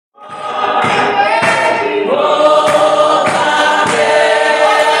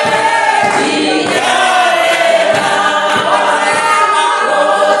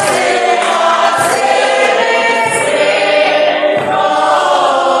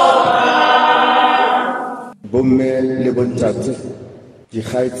bontate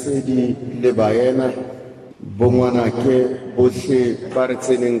dikgaitsedi le baena bongwana ke bohle ba re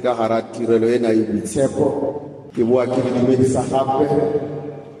tseneng ka hara tirelo ena e boitshepo ke bua ke dumedisa gape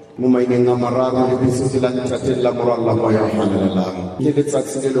mo maineng a mararo le biso la ntate la morala moya halalelang ke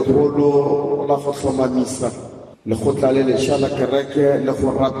letsatsi le legolo la go tlhomamisa le go tla le lesha la kereke le go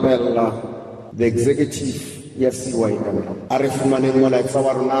rapella the executive URCSA. A re fumaneng molaetsa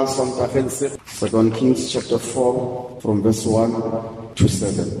wa rona Sontaga se 2 Kings chapter 4 from verse 1 to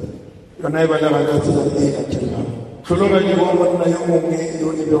 7. Yona e bana ba tsela e atela. Tlhologa di wa monna yo mongwe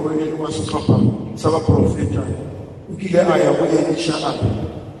yo e bego e le wa setlhopha sa ba profeta. O kile a ya go Elisha a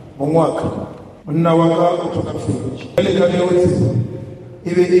mongwaka. Monna wa ka o tlhokafetse. Le ka leo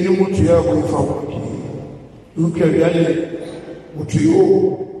e be e le motho ya go ifa go ke. O ke bjale motho yo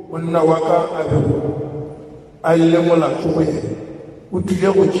monna wa ka a be a ile molato go ena o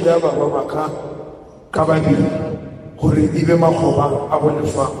tlile go tšea baba ba ka babedi gore e be makgoba a go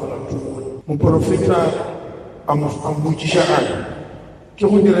lefa molato ona. Moprofeta a mmotšiša a re ke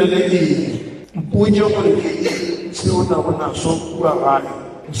go direle eng mpotše gore ke eng se o nago naso kua gae.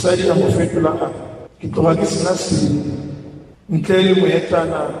 Mosadi a mo fetola a ke tloga ke sena sengwe ntle le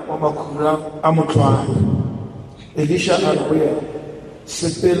moetana wa makhura a motlhwane. Elisha a re go yena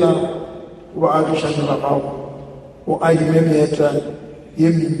sepela wa agišane la gago o adime meetla ye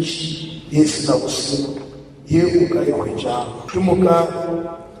mentši ye sena go seo ye o ka e hwetšago. Ke moka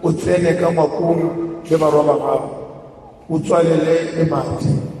o tsene ka ngwakong le barwa ba gago o tswalele le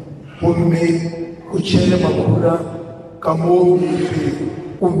mati gomme o tšhele makhura ka moo meepeng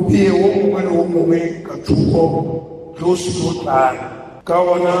o bee wo mongwe le wo mongwe ka thoko le o se o tlala. Ka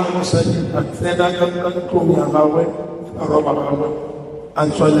gona mosadi a tsena ka ntlong ya gagwe barwa ba gagwe a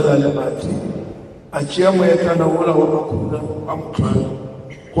tswalela le mati a tšea moetlana wola wa makhura a motlhwane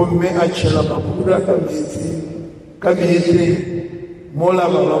gomme a tšhela makhura ka meetse mola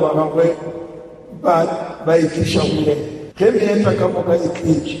barwa ba gagwe ba e tliša go yena. Ge meetla ka moka e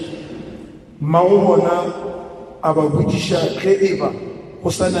tletše mmago bona a ba botšiša ge e ba go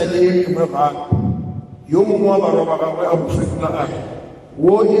sa na le mengwe gape. Yo mongwe wa barwa ba gagwe a mo fetola a re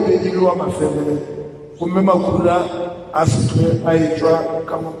wo e be e le wa mafelelo gomme makhura a se tlhwe a etswa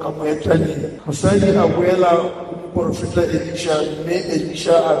ka moetlaneng. Mosadi a boela moprofeta Elisha mme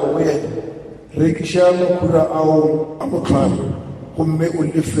Elisha a re go yena rekiša makhura ao a motlhwane gomme o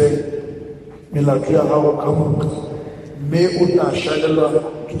lefe melato ya gago ka moka mme o tla šalelwa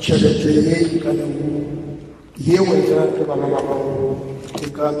ke tšhelete ye e ka lego ye wena ke bana ba gago e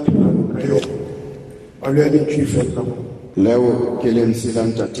ka phelang ka yona. Ba le dintšwe fela leo ke lensila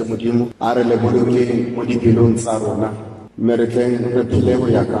ntate modimo a re le bolokeng mo dipelong tsa rona mme re tleng re phele go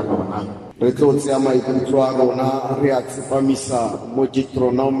ya ka lona. Re tlo tseya maikutlo a rona re a tsepamisa mo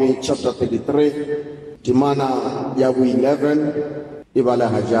Deuteronomy chapter 33 temana ya bo 11 e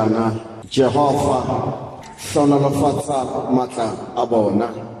balega jaana Jehova hlonolofatsa matla a bona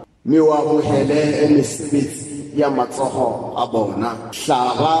mme wa bogele mesebetsi ya matsogo a bona.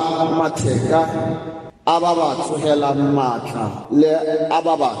 Hlaba matheka a ba ba tsogela matla le a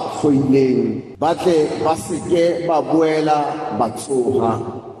ba ba hloileng ba tle ba seke ba boela ba tsoga.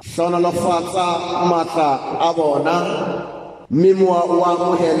 Hlonolofatsa matla a bona mme wa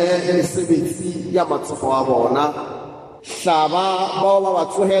amohele mesebetsi ya matsogo a bona. Hlaba bao ba ba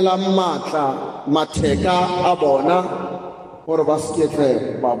tsogela matla matheka a bona gore ba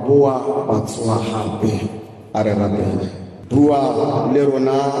seketle ba boa ba tsoga gape. A re rapele bua le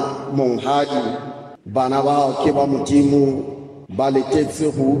rona monghadi. Bana ba ke ba modimo ba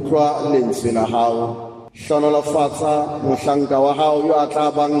letetse go utlwa lentswe la gago. Hlonolofatsa mohlanka wa gago yo a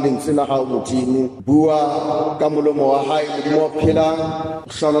tla bang lentswe la gago modimo. Bua ka molomo wa hae modimo wa phelang.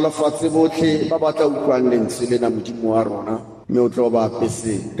 Hlonolofatse botlhe ba batla utlwang lentswe lena modimo wa rona mme o tlo ba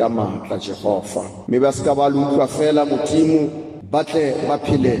apese ka maatla Jehova mme ba seka ba le utlwa fela modimo ba tle ba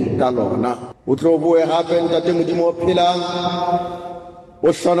phele ka lona. O tlo boe gape ntate modimo wa phelang o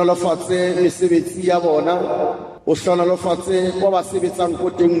hlonolofatse mesebetsi ya bona. O hlonolofatse kwa ba sebetsang ko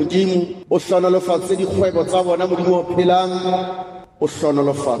teng modimo. O hlonolofatse dikgwebo tsa bona modimo wa phelang. O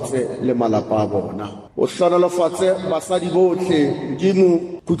hlonolofatse le malapa a bona. O hlonolofatse basadi botlhe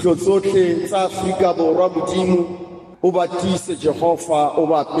modimo kutlo tsotlhe tsa Afrika Borwa modimo. O ba tiise Jehova o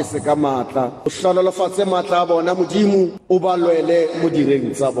ba apese ka matla. O hlonolofatse matla a bona modimo. O ba lwele mo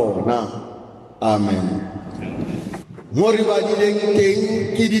direng tsa bona. Amen. Mo re badileng teng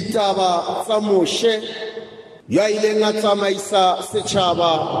ke ditaba tsa Moshe ya ileng a tsamaisa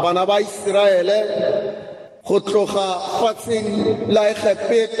setšhaba bana ba Israele go tloga fatsheng la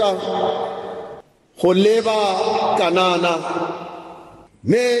Egepeta go leba Kanana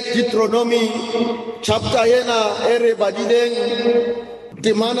me Deuteronomy chapter yena ere badileng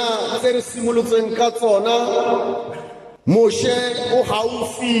temana tse re simolotseng ka tsona Moshe o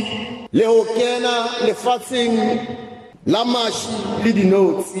haufi le ho kena lefatsheng la mashi le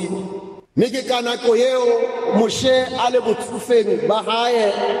dinotsi me ke ka nako eo Moshe a le botsofeng ba hae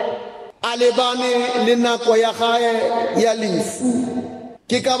a lebane le nako ya hae ya lefu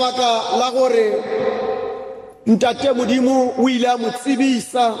ke ka baka la gore ntate modimo o ile a mo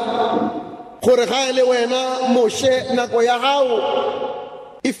tsebisa gore ga ele wena Moshe nako ya hao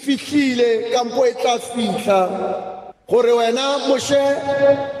e fihlile kampo e tla fihla gore wena Moshe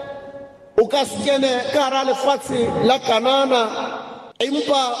o ka skene ka hara lefatshe la Kanana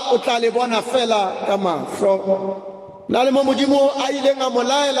empa o tla le bona fela ka mahlo na le modimo a ileng a mo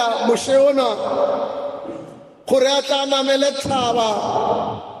laela Moshe ona gore a tla namele thaba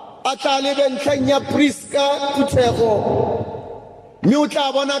a tla lebe ntlheng ya Priska Phuthego mme o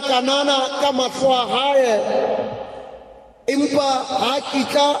tla bona Kanana ka mahlo a hae empa ha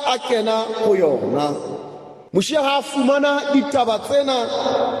kitla a kena go yona Moshe ha fumana ditaba tsena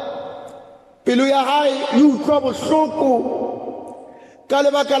pelo ya hae e utlwa bohloko ka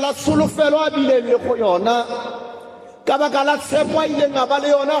lebaka la tsholofelo a bileng le go yona ka baka la tshepo a ileng a ba le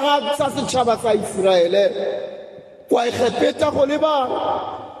yona ga tsa setšhaba sa Iseraele kwa Egepeta go leba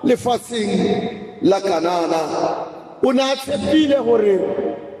lefatsheng la Kanana o ne a tshepile gore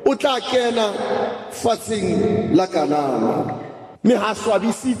o tla kena fatsheng la Kanana mme ha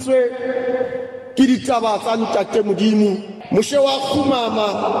swabisitswe ke ditaba tsa ntate modimo Moshe wa khumama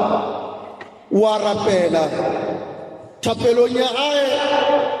wa rapela thapelong ya hae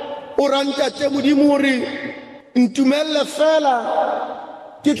o ra ntate modimo hore ntumelle fela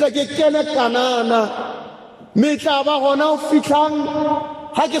ke tla ke kene Kanana mme tla ba gona o fitlang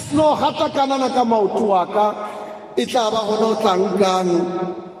ha ke seno hata Kanana ka maoto wa ka e tla ba gona o tla nkang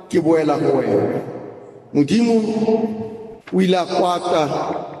ke boela go wena modimo o ile a kwata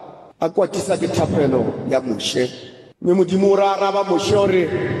a kwatisa ke thapelo ya Moshe mme modimo o ra araba Moshe gore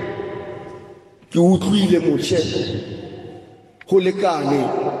ke utlwile Moshe go lekane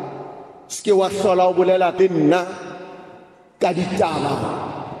ske wa hlola o bolela le nna ka ditaba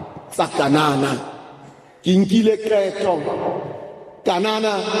tsa Kanana ke nkile qeto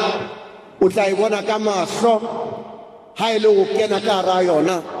Kanana o tla e bona ka mahlo ha ile o kena ka hara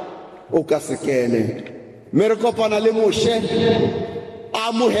yona o ka se kene mme re kopana le Moshe a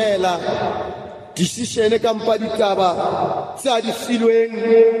amohela decision ka mpa ditaba tsa di filweng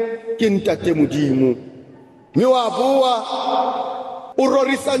ke ntate modimo mme wa boa o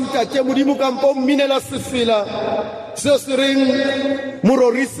rorisa ntate modimo ka mpa o minela sefela se se reng mo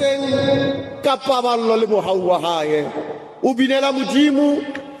roriseng ka paballo le mohau wa hae o binela modimo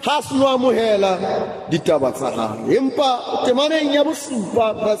ha se no amohela ditaba tsa hae empa temaneng ya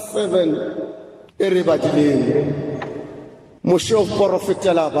bosupa verse 7 e re badileng Moshe o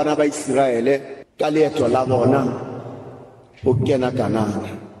profetela bana ba Iseraele ka leeto la bona o kena Kanana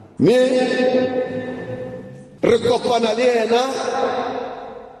mme re kopana le yena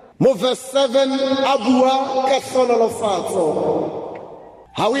mo verse 7 a bua ka hlonolofatso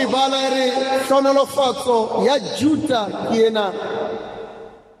ha o e bala re hlonolofatso ya Juda ke ena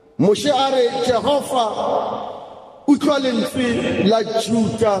Moshe a re Jehova utlwa lentswe la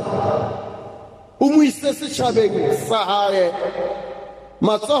Juda o mo ise setšhabeng sa hae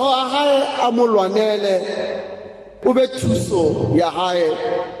matsogo a hae a mo lwanele o be thuso ya hae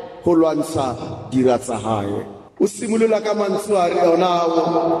go lwantsha dira tsa hae o simolola ka mantswe a re yona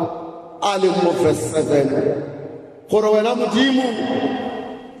a le mo verse 7 gore wena modimo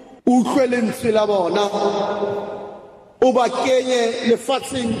o utlwe lentswe la bona o ba kenye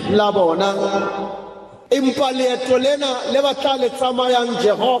lefatsheng la bona empa leeto lena le batla le tsamayang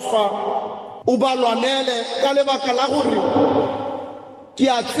Jehova o ba lwanele ka lebaka la gore ke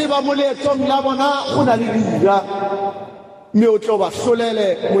a tseba mo leetong la bona go na le dira mme o tlo ba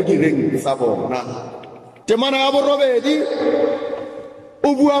hlolele mo direng tsa bona temana ya borobedi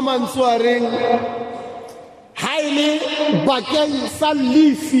o bua mantswe a reng ha ile bakeng sa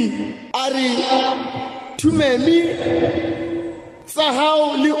lefi a re Thumemi tsa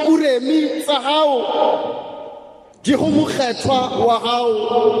hao le Uremi tsa hao di go mokgethwa wa hao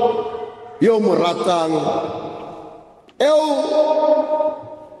yo mo ratang eo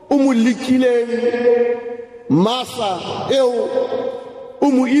o mo likileng masa eo o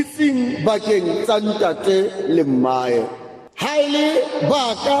mo itseng bakeng tsa ntate le mmae ha ile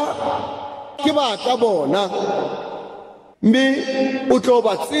baka ke baka bona mme o tlo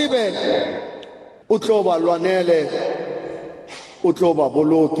ba tsebe o tlo ba lwanele o tlo ba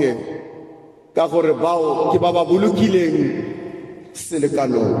boloke ka gore bao ke ba ba bolokileng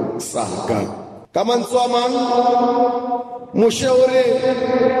selekano sa ka. Ka mantswe a mang Moshe o re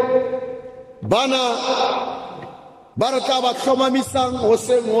bana ba re tla ba tlhomamisang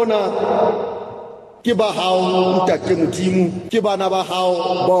hoseng mona ke ba hao ntate Modimo, ke bana ba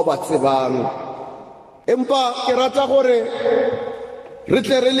hao bao ba tsebang. Empa ke rata gore re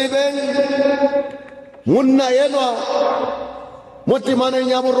tle re lebeng monna enwa mo temaneng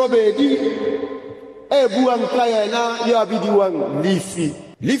ya borobedi e buang ka yena yo a bidiwang Lifi.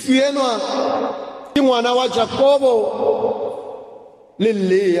 Lifi enwa ke ngwana wa Jakobo le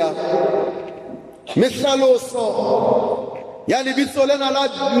Lea. Mehlaloso ya lebitso lena la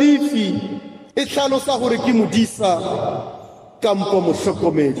Lifi e hlalosa gore ke modisa kampo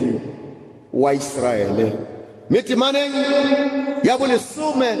mohlokomedi wa Israele. Metemaneng ya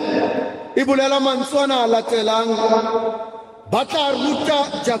bolesome e bolela mantswana a latelang, ba tla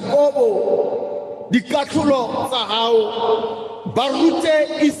ruta Jakobo dikatlholo tsa hao, ba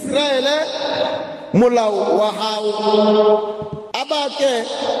rute Israele molao wa hao, a bake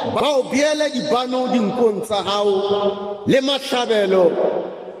ba o beele dibano dinkong tsa hao le matlhabelo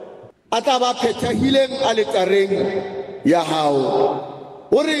a tla ba phethahileng a letareng ya hao.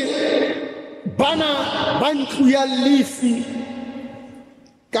 O re bana ba ntlo ya Lifi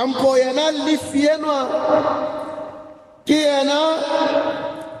kampo yena Lifi enwa ke yena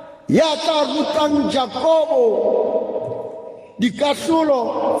ya tla rutang Jakobo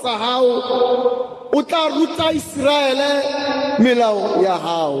dikatlholo tsa hao, o tla ruta Israele melao ya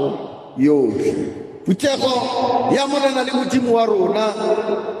hao yohle. Puthego ya Morena le Modimo wa rona,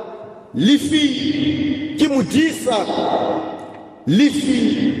 Lifi ke modisa,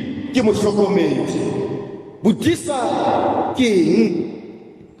 Lifi ke mohlokomedi. Bodisa ke eng?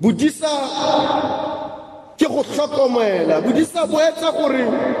 Bodisa ke go hlokomela. Bodisa bo etsa gore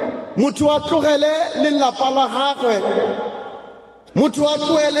motho a tlogele lelapa la gagwe, motho a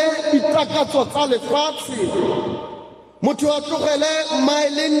tlohele ditakatso tsa lefatshe, motho a tlogele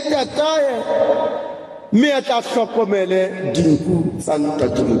maeleng tatae, mme a tla hlokomele dinku tsa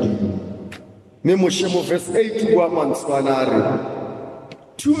ntate Modimo. Mme Moshe mo verse 8 bua mantswana a re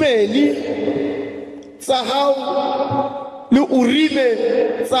tumeli tsa hao le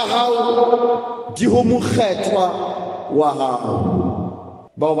urime tsa hao di ho mokgethwa wa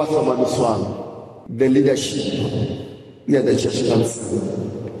hao, bao ba hlomamiswang, the leadership ya the church council.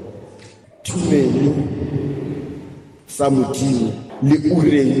 Tumeli tsa Modimo le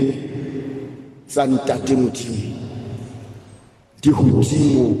ureme tsa ntate Modimo di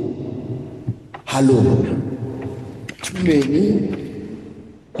hodimo halona. Tumeli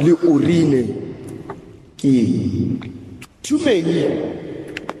le urine ke tumeli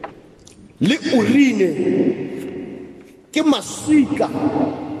le urine ke maswika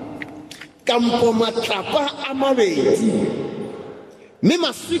kampo matlapa a mabedi, mme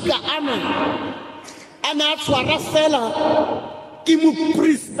maswika ana a tshwara fela ke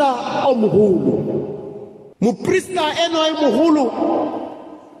moprista o moholo. Moprista eno e moholo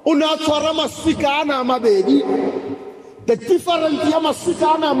o ne a tshwara maswika ana a mabedi. The difference ya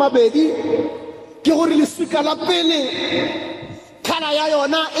maswika ana a mabedi ke gore leswika la pele kala ya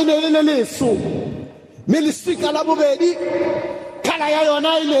yona e ne e le leso, mme leswika la bobedi kala ya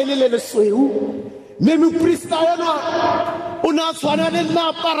yona e ne e le lesweu. Mme moprista ena o ne a tshwana le nna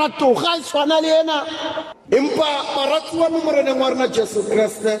aparato ga e tshwana le ena. Empa baratuwa mo moreneng wa rona Jesu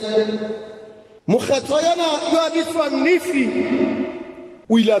Kriste, mokgetho yena yo a bitswang Lifi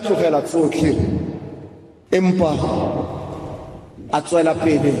o ile a tlogela tsotlhe, empa a tswela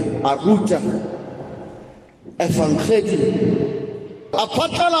pele a ruta evangeli, a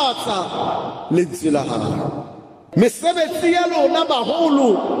phatlalatsa lentswe la hae. Mesebetsi ya lona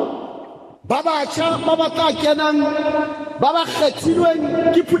baholo ba batjha ba ba tla kenang, ba ba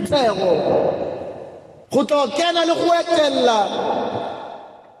kgethilweng ke phuthego go tlo kena le go etella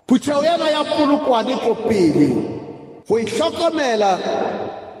phuthego yana ya polokwane ko pele, go itlhokomela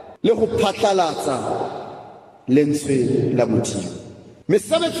le go phatlalatsa lentswe la Modimo.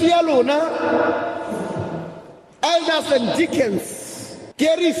 Mesebetsi ya lona elders and deacons ke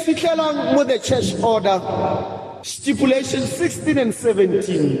re fitlelang mo the church order stipulation 16 and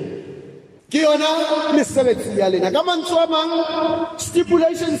 17 ke yona mesebetsi ya lena. Ka mantswe a mang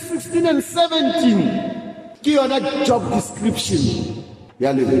stipulation 16 and 17 ke yona job description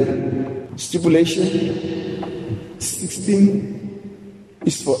ya lena. Stipulation 16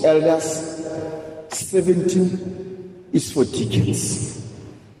 is for elders, 17 is for deacons.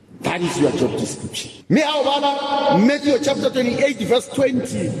 That is your job description. Me awala Matthew chapter 28 verse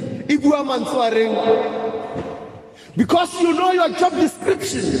 20. Ibua mantswareng. Because you know your job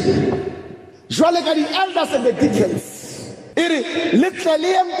description. Jwale ka the elders and the deacons. ere le tle le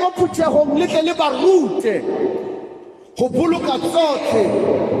eng ko phuthegong le tle le ba rute go boloka tsotlhe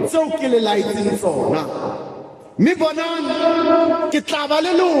tseo ke le laetseng tsona mme bonang ke tla ba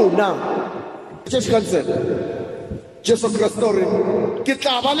le lona Jesu Kristo re ke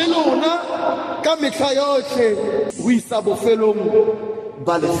tla ba le lona ka metlha yotlhe go isa bofelong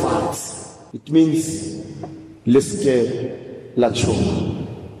ba lefatshe. It means le seke la tšhoga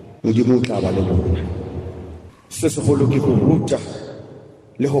modimo o tla ba le lona. Se segolo ke go ruta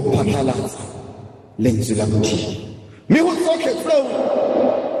le go phatlalatsa lentswe la modimo mme go tsotlhe tseo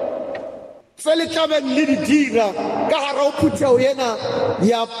tse le tlabeng le di dira ka gare go phuthego ena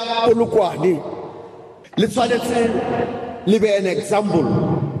ya polokwane le tshwanetse le be an example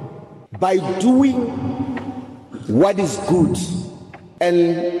by doing what is good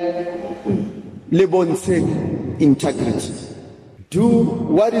and le bontshe integrity. Do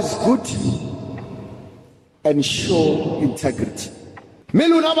what is good and show integrity. Me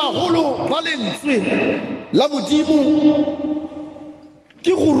lona bagolo ba lentswe la modimo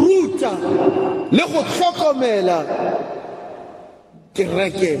ke go ruta le go tlhokomela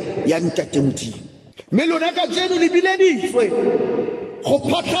kereke ya ntate modimo. Me lona ka jeno le bileditswe go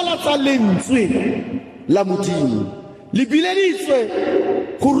phatlalatsa lentswe la modimo, le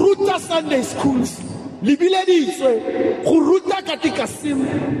bileditswe go ruta Sunday schools, le bileditswe go ruta katekasimo,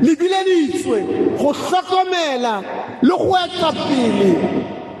 le bileditswe go hlokomela le go etsa pele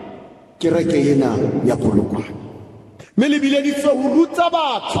kereke ena ya polokwane. Me le bileditswe go ruta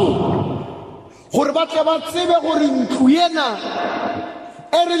batho gore ba tle ba tsebe gore ntlo ena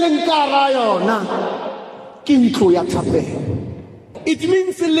e re leng ka ra yona ke ntlo ya thapelo. It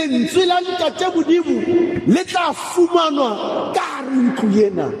means lentswe la ntate modimo le tla fumanwa ka re ntlo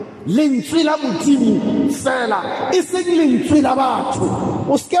ena, lentswe la modimo fela e seng lentswe la batho.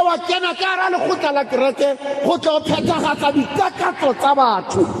 O seke wa kena ka ra lekgotla la kereke go tlo phethagatsa dikakatso tsa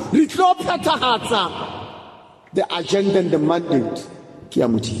batho, re tlo phethagatsa the agenda and the mandate ke ya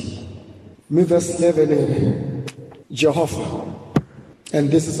modimo. Me verse 11 Jehovah,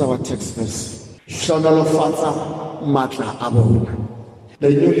 and this is our text verse. Hlonolofatsa matla a bona. The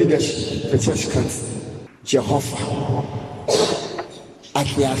new leadership, the church council, Jehovah, a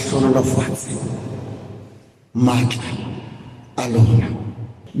tle a hlonolofatse matla a lona.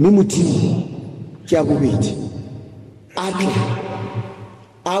 Mme modimo ke a bobedi, a tle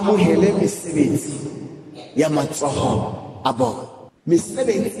a amohele mesebetsi ya matsogo a bona.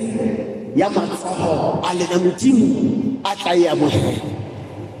 Mesebetsi ya matsogo a lena modimo a tla e amohela.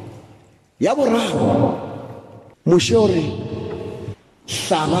 Ya boraro moshore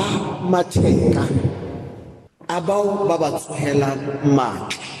hlaba matheka a bao ba ba tsohelang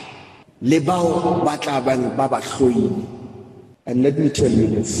matla le bao ba tla bang ba ba hloile. And let me tell you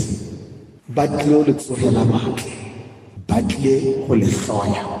this, ba tlile le tsohela matla, ba tlile go le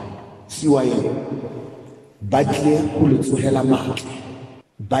hloya. See why? Ba tlile go le tsohela matla,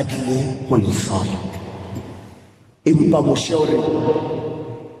 ba tlile go le hloya. Empa moshore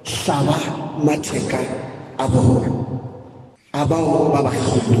hlaba matheka a bona a bao ba ba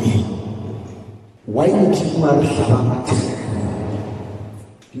hloileng. Why modimo a re hlaba matheka?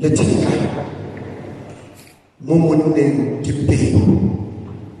 Letheka mo monneng ke peo,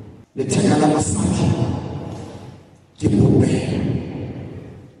 letheka la basadi ke popeho.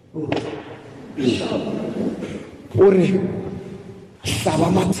 O re hlaba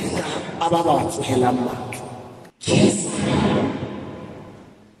matheka a ba ba tsohelang matla.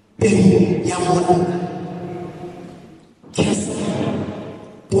 Ya mona kesa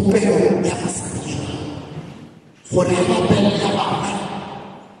popeo ya basadi gore ba pele ya bana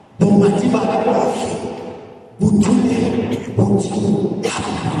bo mati ba bohle botune botsi ya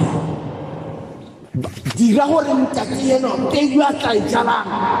dira gore ntate eno ke ya tla itsala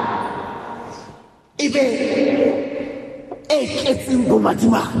ebe e tletseng bo mati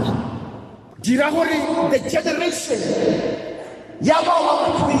ba dira gore the generation ya ba wa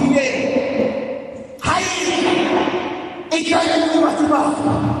kuile hai ikaya matiba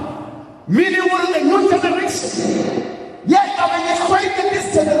mini one the new generation yet when you fight in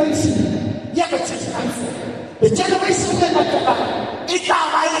this generation ya the church council the generation that ita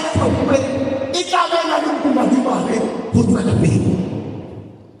problem ita na matiba putwa na be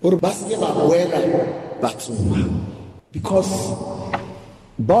or baske ba wena batsuma because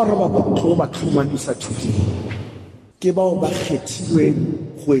ba re ba tloba tlumanisa thuti ke bao ba kgethilweng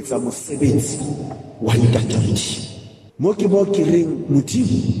go etsa mosebetsi wa ntatedi. Mo ke bao ke reng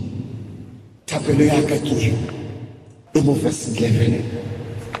modimo thapelo ya ka ke e mo verse 11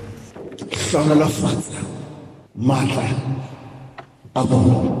 hlonolofatsa matla a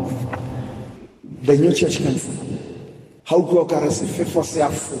bona. The new church council ha o tlo ka re sefefo se a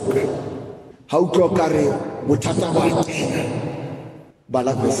foka ha o tlo ka re bothata ba kena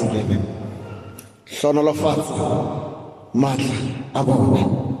bala verse 11 hlonolofatsa matla a bona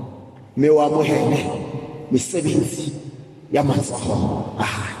mme wa amohele mesebetsi ya matsoho a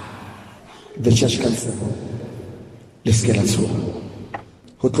hae. The church council le se ke la tshoha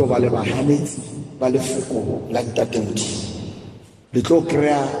ho tlo ba le bahanetsi ba lefoko la ntate Modimo, le tlo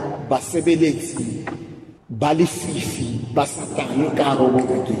krea basebeletsi ba lefifi ba satane ka hare ho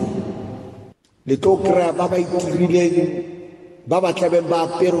kerekeng, le tlo krea ba ba itirileng ba ba tlabeng ba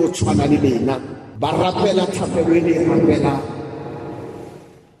apere ho tshwana le lena, ba rapela thapelo e le e rapelang,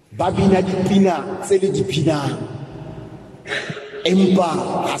 ba bina dipina tse le dipinang empa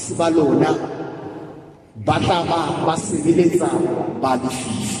ha se ba lona, ba tla ba sebeletsa ba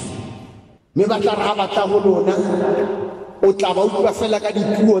lefifi. Mme ba tla ra batla ho lona o tla ba utlwa fela ka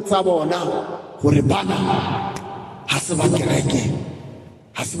dipuo tsa bona hore bana ha se ba kereke,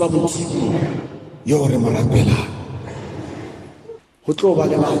 ha se ba Modimo yo re mo rapelang. Ho tlo ba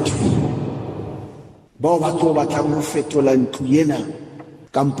le batho bao ba tlo batlang ho fetola ntlo ena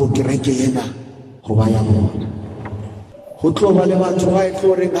kampo kereke ena ho ba ya bona. Ho tlo ba le batho ba e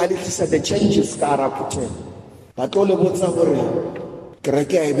tlo reng ha le tlisa the changes ka hara phutela, ba tlo le botsa hore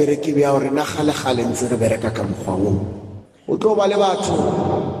kereke a e bereke bja hore na kgale ntse re bereka ka mokgwa oo. Ho tlo ba le batho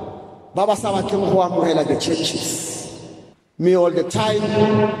ba ba sa batleng go amohela the changes, me all the time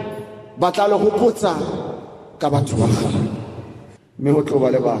ba tla le hopotsa ka batho ba kgale. Mme ho tlo ba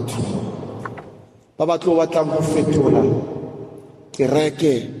le batho ba ba tlo batlang go fetola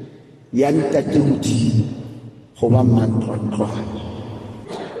kereke ya ntate Modimo go ba mantlwantlwane.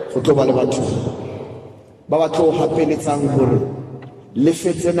 Go tlo ba le batho ba ba tlo hapeletsang hore le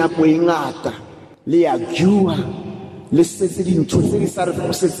fetse nako e ngata le ya jua le setse dintho tse di sa re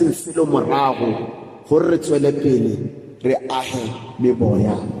fosetseng selo morago gore re tswele pele re ahe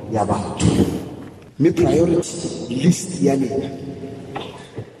meboya ya batho. Mme priority list ya lena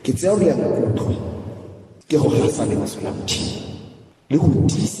ke tseo le ya mokotlo ke go hasa le maso la Modimo le go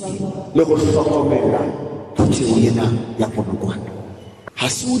tisa le go hlokomela phuteo ena ya ponokwane. Ha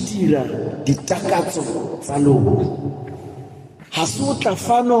se o dira ditakatso tsa lona, ha se o tla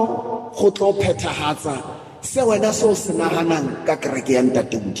fano go tlo phethahatsa se wena se o se nahanang ka kereke ya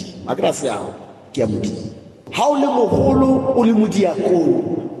ntate Modimo. A kra se ao ke ya Modimo. Ha o le mogolo o le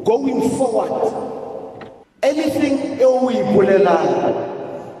modiakoni, going forward, anything e o ipolelang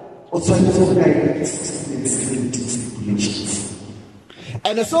o tshwanetse go ka e stipulations.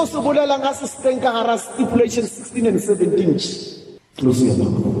 And it's also bolelang a se steng ka hara stipulation 16 and 17. Close your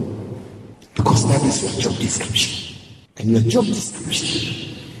mouth. Because that is your job description. And your job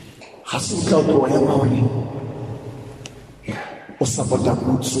description has to come to where you o sabota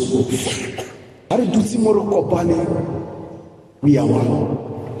mutso o before. Are dutse mo re kopane we are one.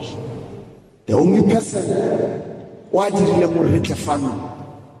 The only person wa dirile mo re tlefano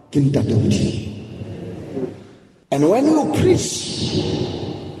ke ntate Modimo. And when you preach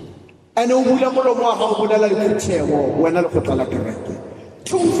and you bula molomo wa gago bolela le phethego wena le go tla la kereke,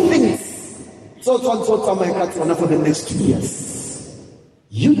 two things so tsamaya ka tsona for the next 2 years: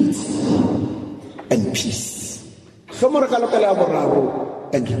 unity and peace. Hlomo re ka lokela ya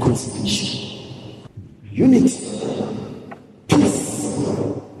boraro and reconciliation. Unity, peace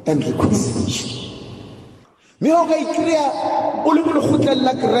and reconciliation. Me o ga ikrea o le mo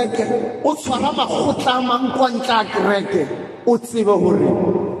lekgotleng kereke o tshwara makgotla a mang kwa ntla kereke o tsebe hore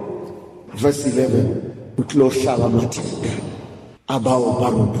verse 11 o tlo hlaba matheka a bao ba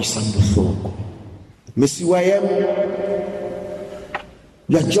ropisang bohloko. Mesiwayem,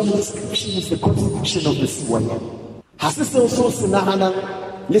 your job description is the constitution of the CYM. Ha se seo seo se nahanang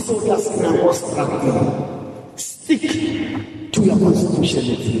le seo tla se nang o strateng. Stick to your constitution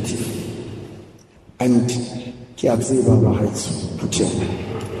definitive. And ke a tseba ba haitso phutela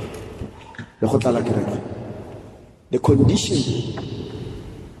le go tla la kereke, the condition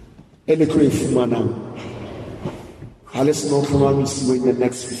e le tlo e fumanang ha le seno tlhomamisiwa in the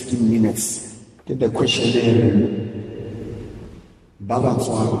next 15 minutes ke the questionnaire. Ba ba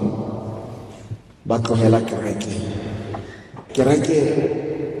tswang ba tlogela kereke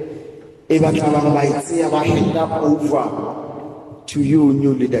e batla ba itseya ba hand over to you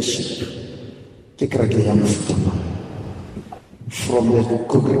new leadership. Ke kereke ya mofuta from the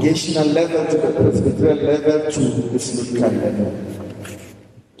congregational level to the presbyterian level to the synodical level.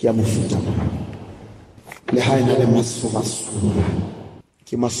 Ke ya mofuta le ha ena le masoba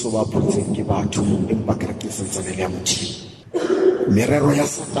ke masoba a photseng ke batho empa kereke e santsane le ya Modimo. Merero ya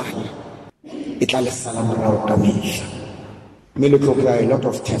Satana e tla le sala morao ka mehla, mme le tlo kry a lot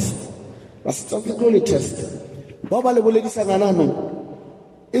of tests. But it's not the only test. ba ba le boledisana nano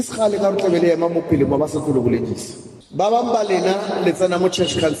e se gale ka re tlabele ema mo pele ba se tlo le boledisa ba bang ba lena le tsena mo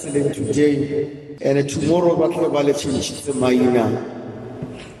church counseling today and tomorrow ba tlo ba le tshintshitse maina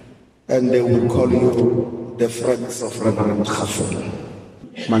and they will call you the friends of Reverend Kgafela.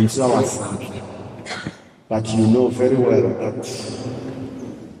 Mantswe wa satla. But you know very well that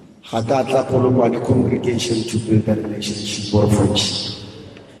Hatata Polomani congregation to build a relationship or friendship.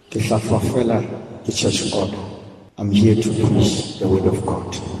 The Kgafela, the Church of God. I'm here to preach the word of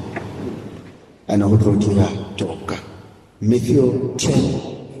God. And I would wrote you talk. Matthew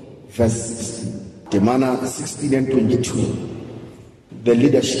 10, verse 16. The manner 16 and 22. The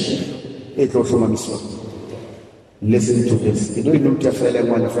leadership. It also means what? Listen to this. You know, you look at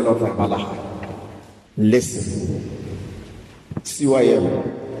one fellow of Malaha. Listen. CYM.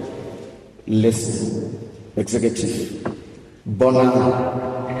 Listen. Executive. Bona.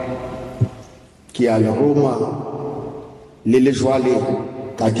 Qui a le Roma. Lele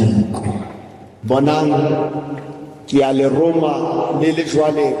Joale. Kadimko. Bona. Qui a le Roma. Lele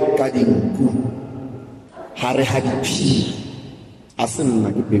Joale. Kadimko. Hare Hadipi. Asen na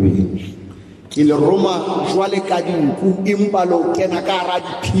kipebe. Ki le Roma jwale ka dinku empa lo kena ka ra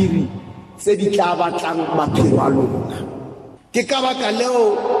diphiri se di tla batlang maphelo a lona ke ka baka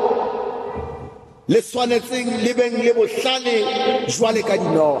leo le swanetseng le beng le bohlale jwale ka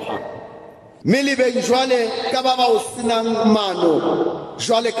dinoha me le beng jwale ka ba o senang mano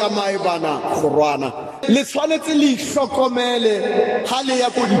jwale ka maebana khorwana le swanetse le hlokomele ha le ya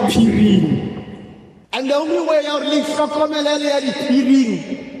go diphiring and the only way ya le hlokomele le ya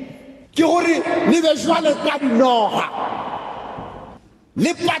diphiring ke gore le be jwale ka dinoha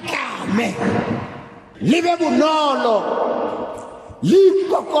le patlame le be bonolo le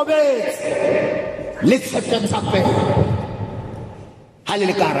kokobetse le tshepe ha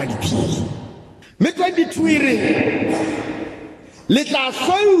le ka ra diphiri me 22 ire le tla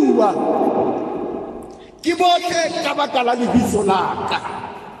hloiwa ke botle ka baka la lebitso laka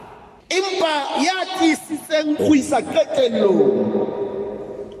empa ya tlisitseng go isa qetellong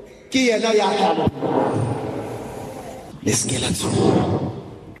ke yena ya tlhalo le skela tsona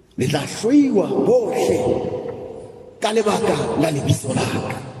le tla hloiwa bohle ka lebaka la lebitso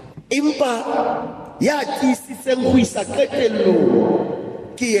laka empa ya tlisitseng go isa qetellong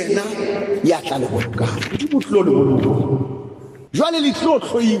ke yena ya tlhalo boka di botlolo bolo jwale le tlo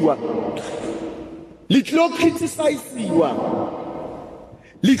hloiwa le tlo criticize-iwa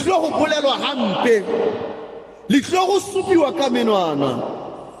le tlo go bolelwa hampe le tlo go supiwa ka menwana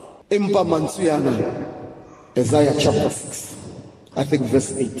empa mantswe yana Isaiah chapter 6 I think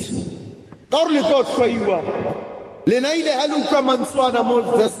verse 8 ka re le tlo hloiwa le na ile ha le utlwa mantswana mo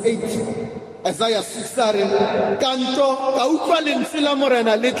verse 8 Isaiah 6 are kanto ka utlwa lentswe la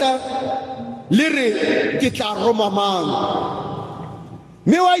morena letla le re ke tla roma mang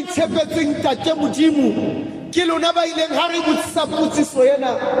me wa itshepetseng tate modimo ke lona ba ileng ha re botsisa potsiso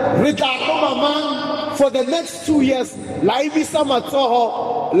yena re tla roma mang for the next 2 years la ibisa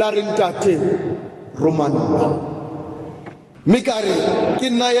matsoho la re ntate roman mikare ke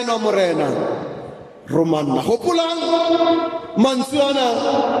nna yena morena roman hopolang mantswana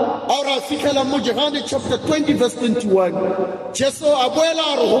ora fikela mo John chapter 20 verse 21 Jesu a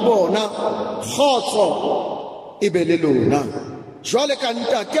boela re ho bona khotso e be le lona jwale ka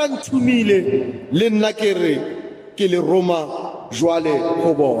ntate a nthumile le nna ke re ke le Roma jwale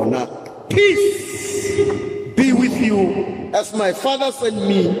ho bona peace be with you as my father sent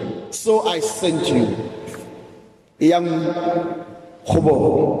me so I sent you yang khobo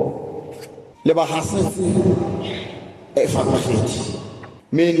le ba hasetse e famafeti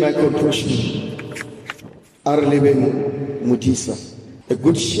me in my conclusion are living mutisa a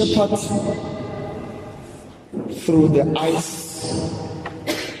good shepherd through the eyes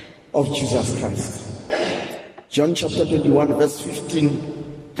of Jesus Christ. John chapter 21 verse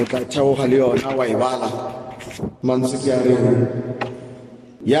 15 to katao halio na waibala mansikiare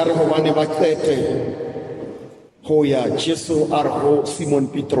yare ho bane ba qete ho ya Jesu arho Simon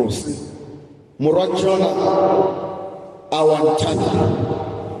Petros morajona awantana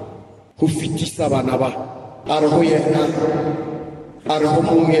ho fitisa bana ba arho yena arho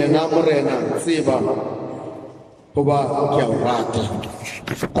mo yena morena tseba hoba ke a rata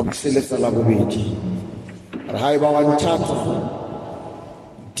abselesa la bobedi re ha ba wantata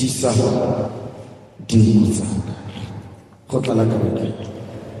disa dinza khotla ka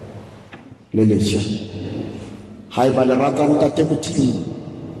le lecha ha ba le rata ntate botini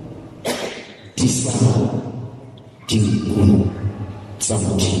disa dingu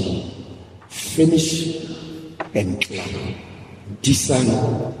zamti finish and clear disa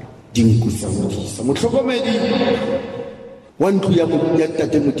dinku tsa modisa. Motlhokomedi wa ntlo ya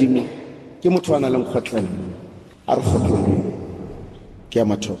ntate Modimo ke motho a nang le kgwatlhelo a re kgotlhole ke ya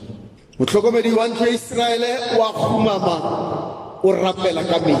mathomo. Motlhokomedi wa ntlo ya Israele wa khumama o rapela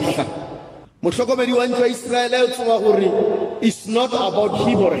ka mehla. Motlhokomedi wa ntlo ya Israele o tseba gore it's not about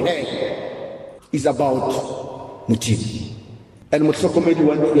him or her, it's about Modimo. And motlhokomedi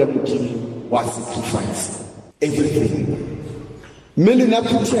wa ntlo ya Modimo wa sacrifice everything. Mme na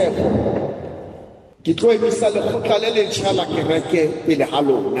phutego ke tlo emisa lekgotla le letšha la kereke pele ga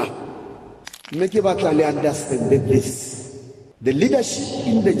lona. Mme ke batla le understand this. The leadership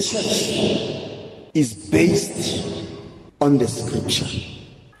in the church is based on the scripture.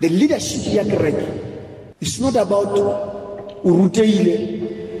 The leadership ya kereke is not about uruteile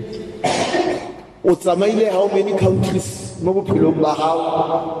o tsamaile how many countries mo bophelong ba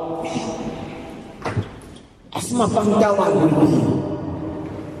gago asmapanta wa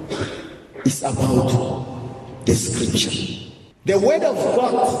is about the scripture. The word of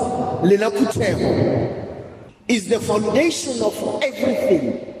God is the foundation of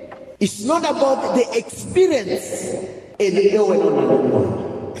everything. It's not about the experience. It's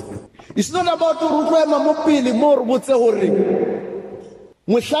not about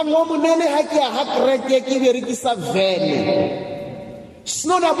it's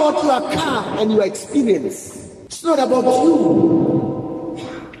not about your car and your experience. It's not about you.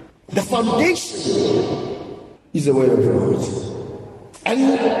 The foundation is the word of God. And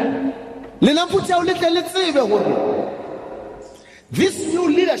this new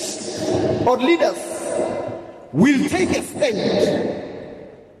leadership or leaders will take a stand.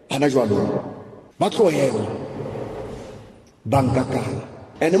 And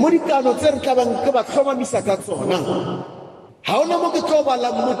Morikano Terkaba Misakatsona. How long of the Toba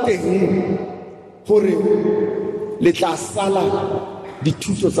Lamote for Letla Sala, the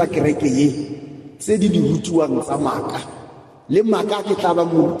Tuto Zakareke, said the Rutuan Samaka. Le Makaki Taba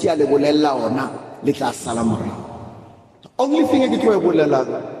Mutia Lebolella or na, Letla Salamara. The only thing I get to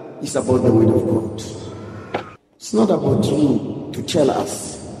Ebola is about the word of God. It's not about you to tell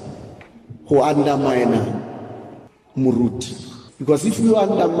us who undermine Moruti. Because if you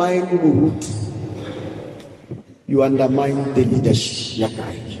undermine Moruti, you undermine the leadership.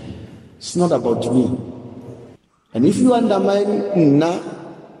 It's not about me. And if you undermine Nna,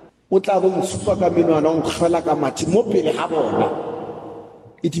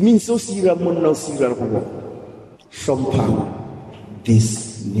 it means so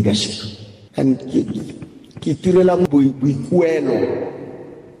this leadership. And this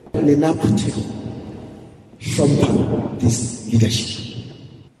leadership.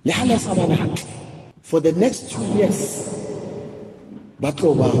 For the next 2 years,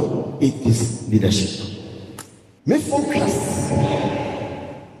 Batroba is this leadership. Me focus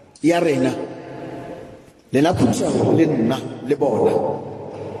Yarena Lena Pucha Lena Lebona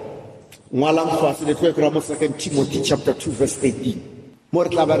Mwalam Fas the 2 Timothy chapter 2 verse 18. More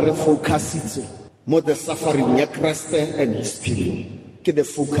Lavare focus it, more the suffering ya Christ and his people. Get the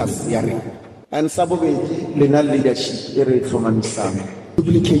focus Yare. And Sabobe Lena leadership Ere from Amisam.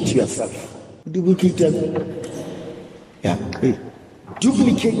 Duplicate yourself. Duplicate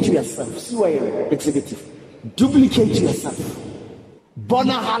Duplicate yourself. See why executive. Duplicate yourself.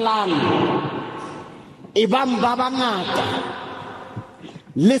 Bona halal. Ibam babangata.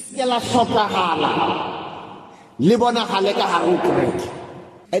 Leskela soka hala. Libona haleka harukret.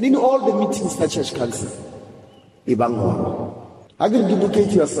 And in all the meetings that church council, ibang one. I can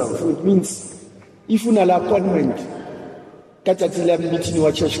duplicate yourself. It means if you have an appointment, Katatila meeting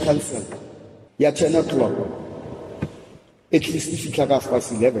your church council, ya 10 o'clock. At least if you have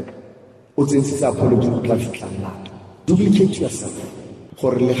past 11. Duplicate yourself.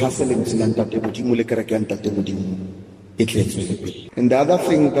 And the other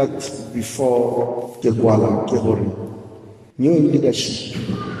thing that before Kekwala, Kehori, new leadership,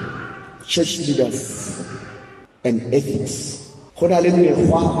 church leaders, and ethics.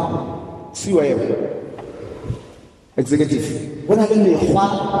 Executive.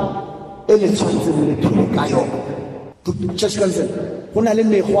 Church council.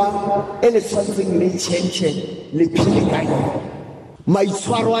 My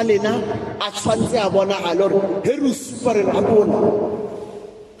Swarwalena, at Fancy Abona Alor, Heru Super Rabona.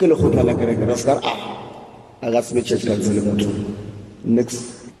 Kelokotala Gregor, I got the church council.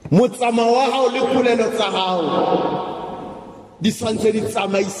 Next. Mutsamawa, how Lipuleno Sahau. This one said it's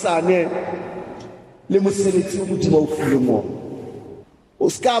Amaisane. Lemuselitsu Mutimo Fumo.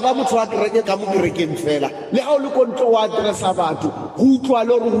 Oskaba mutwakreke kamukreken fela le ha o le konto wa addressa batho go utlwa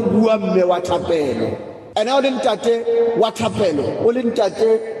le go bua mme wa thapelo ena o le ntate wa thapelo o le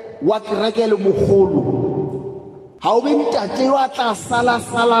ntate wa kereke le mogolo ha o be ntate wa tla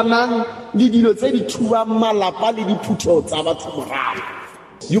salanang le dilo tse di thubang malapa le diphuthego tsa batho morago.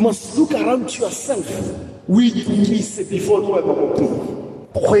 You must look around yourself with peace before you ever open.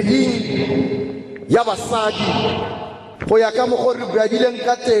 Kgweding ya basadi go ya ka mogore bradileng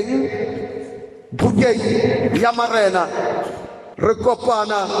ka teng bukeng ya marena re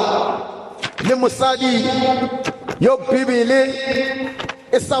kopana le mosadi yo Bibele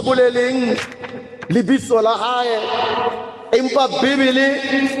e sa boleleng lebitso la hae empa Bibele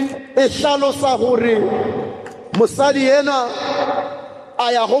e hlalosa gore mosadi ena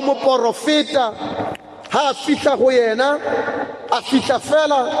a ya go moprofeta ha fihla go yena a fihla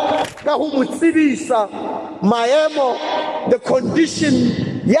fela ka go motsibisa maemo the condition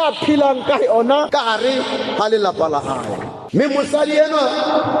ya philang ka yona ka gare ga lelapa la hae. Mme mosadi ena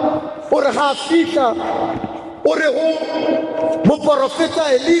o re ha fihla o re go moprofeta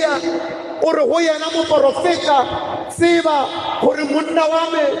Elia o re go yena moprofeta tseba gore monna wa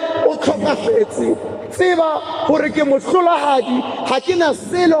me o tlhokafetse, tseba gore ke mohlolahadi ga ke na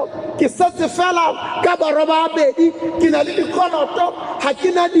selo ke setse fela ka baro ba babedi ke na le dikoloto ga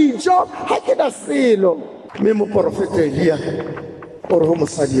ke na dijo ga ke na selo. Mme moprofeta Elia o re go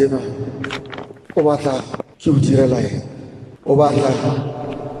mosadi ena o batla ke o direla eng, o batla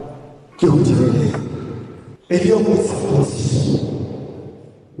ke o direle eng. Elia o motsabotsi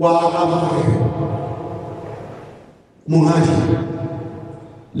wa amare mongadi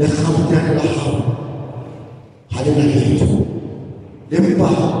le kgautane la gago ga le na letho lempa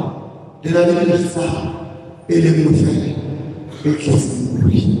le na le letsa e le nngwe fela e tletseng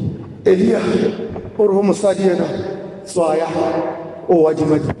mmui. Elia o re go mosadi ena tswaya o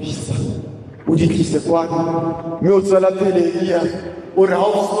adima dipitsa o di tlise kwana, mme o tswela pele Elia o re ga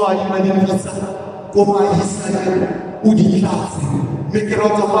o so adima dipitsa ko baagisane o di tlatse. Mme ke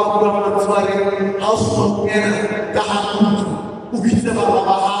rata ba bua matsware ga o so kena ka ga ntlo o bitse bana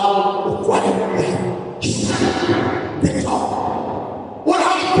ba gago o kwale o re ga o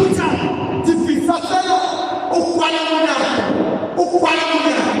putsa dipitsa tsena o kwale monyana o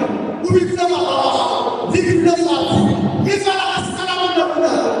bitse bana ba gago le dile fatshe mme fela ga se kana monyana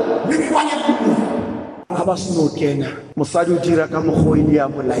le kwale monyana ga ba seno kena. Mosadi o dira ka mokgwa ile ya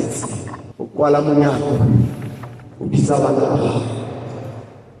molaitse o kwala monyana o bitsa bana ba gago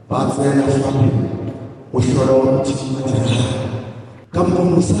ba tsena fape o hlola wa mothimatela ka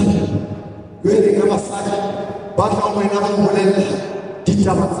mo mosadi yo le ka basadi ba tla mo ena ba molela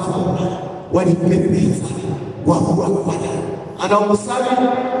ditaba tsa bona wa di pepetsa wa bua kwana ana mosadi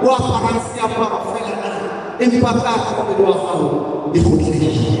wa faransi ya para fela empa ka ka mo wa gago e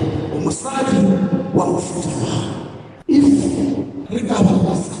gotlile o mosadi wa mofuta if re ka ba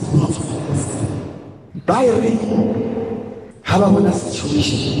basadi wa faransi ba re ha ba bona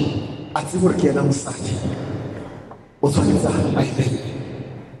situation a tsebo re ke ena mosadi o tshwanetse a ipele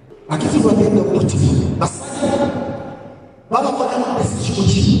a ke tsebo ke ena motho basadi ba ba bona le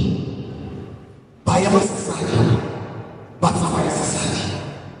situation ba ya masasadi ba tsamaya sasadi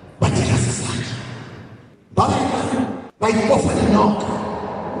ba dira sasadi ba ikofa dinoka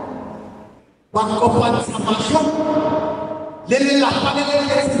ba kopantsha matlho le lelapa le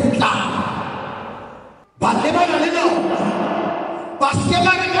le sentla ba lebana le lona parce que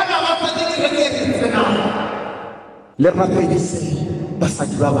ba reka ba ba petse ke tsena le rapedise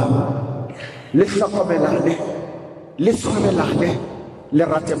basadi ba bangwe le hlokomelane le tshwanelane le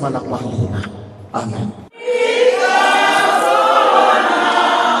rate malapa a lena. Amen.